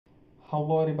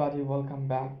Hello everybody, welcome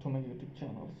back to my YouTube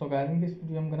channel. So guys, in this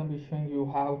video I'm gonna be showing you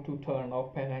how to turn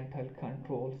off parental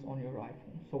controls on your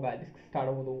iPhone. So guys, let's start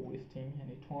over the wasting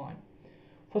any time.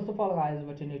 First of all guys,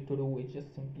 what you need to do is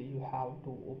just simply you have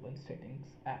to open settings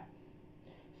app.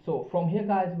 So from here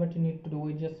guys, what you need to do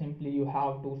is just simply you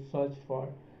have to search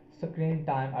for screen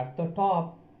time at the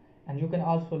top, and you can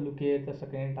also locate the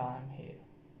screen time here.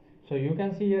 So you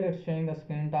can see here it's showing the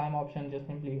screen time option. Just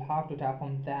simply you have to tap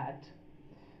on that.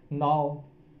 Now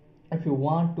if you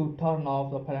want to turn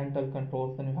off the parental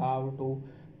controls, then you have to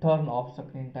turn off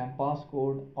screen time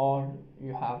passcode, or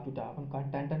you have to tap on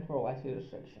content and privacy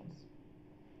restrictions.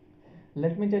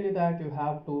 Let me tell you that you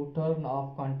have to turn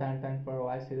off content and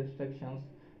privacy restrictions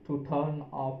to turn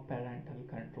off parental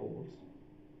controls.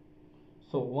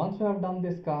 So once you have done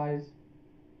this guys,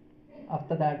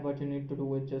 after that what you need to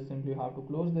do is just simply you have to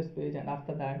close this page, and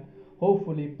after that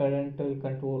hopefully parental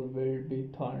control will be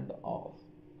turned off.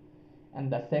 And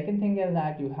the second thing is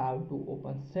that you have to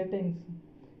open settings.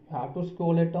 You have to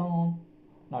scroll it down.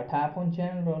 Now tap on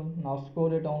general. Now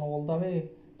scroll it down all the way.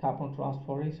 Tap on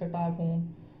transfer reset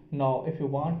iPhone. Now if you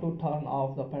want to turn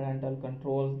off the parental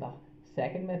controls, the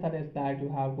second method is that you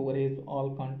have to erase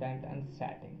all content and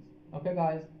settings. Okay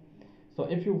guys, so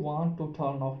if you want to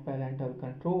turn off parental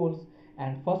controls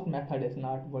and first method is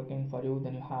not working for you,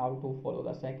 then you have to follow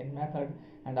the second method,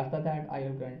 and after that I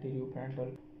will guarantee you parental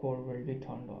control will be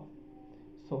turned off.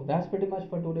 So that's pretty much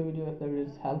for today video. If the video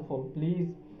is helpful, please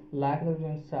like the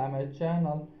video and subscribe my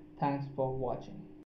channel. Thanks for watching.